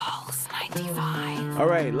All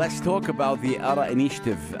right, let's talk about the ARA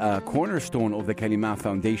initiative, cornerstone of the Kalima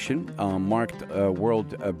Foundation, marked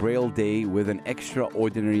World Braille Day with an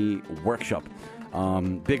extraordinary workshop.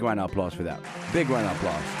 Big round of applause for that. Big round of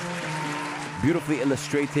applause. Beautifully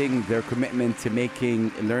illustrating their commitment to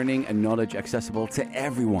making learning and knowledge accessible to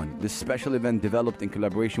everyone. This special event, developed in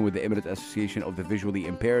collaboration with the Emirates Association of the Visually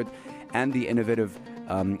Impaired and the innovative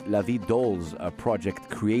La Vie Dolls project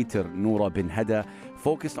creator Noura bin Hada,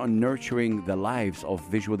 focused on nurturing the lives of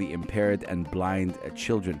visually impaired and blind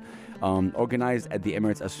children. Organized at the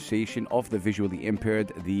Emirates Association of the Visually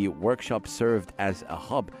Impaired, the workshop served as a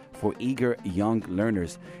hub for eager young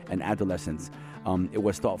learners and adolescents. It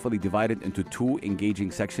was thoughtfully divided into two engaging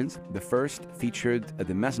sections. The first featured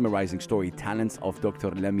the mesmerizing story talents of Dr.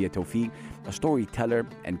 Lamia Tawfiq, a storyteller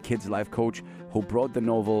and kids life coach who brought the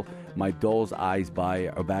novel My Doll's Eyes by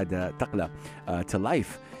Ubada Taqla to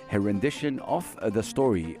life. Her rendition of the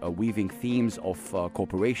story, weaving themes of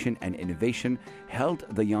cooperation and innovation, held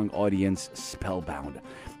the young audience spellbound.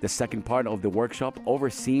 The second part of the workshop,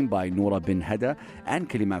 overseen by Noura bin Hada and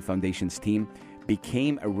Kalima Foundation's team,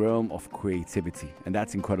 became a realm of creativity, and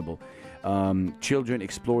that's incredible. Children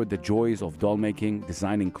explored the joys of doll making,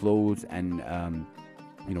 designing clothes, and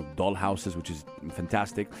doll houses, which is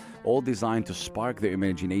fantastic, all designed to spark their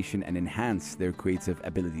imagination and enhance their creative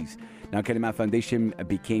abilities. Now, Kalima Foundation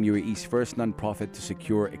became UAE's first non-profit to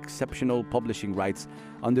secure exceptional publishing rights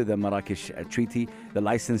under the Marrakesh Treaty. The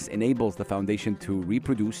license enables the foundation to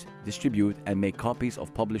reproduce, distribute, and make copies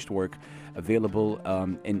of published work available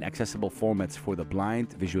in accessible formats for the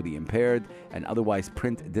blind, visually impaired, and otherwise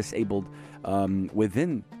print disabled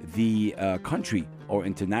within the country or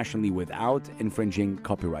internationally without infringing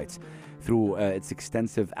copyrights. Through its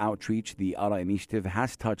extensive outreach, the ARA initiative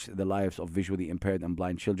has touched the lives of visually impaired and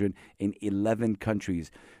blind children in 11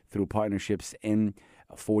 countries through partnerships in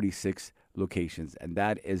 46 locations. And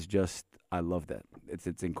that is just, I love that.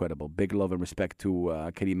 It's incredible. Big love and respect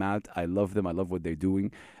to Kalimat. I love them. I love what they're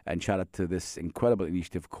doing. And shout out to this incredible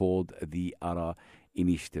initiative called the ARA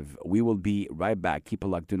Initiative. We will be right back. Keep it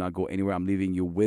locked. Do not go anywhere. I'm leaving you with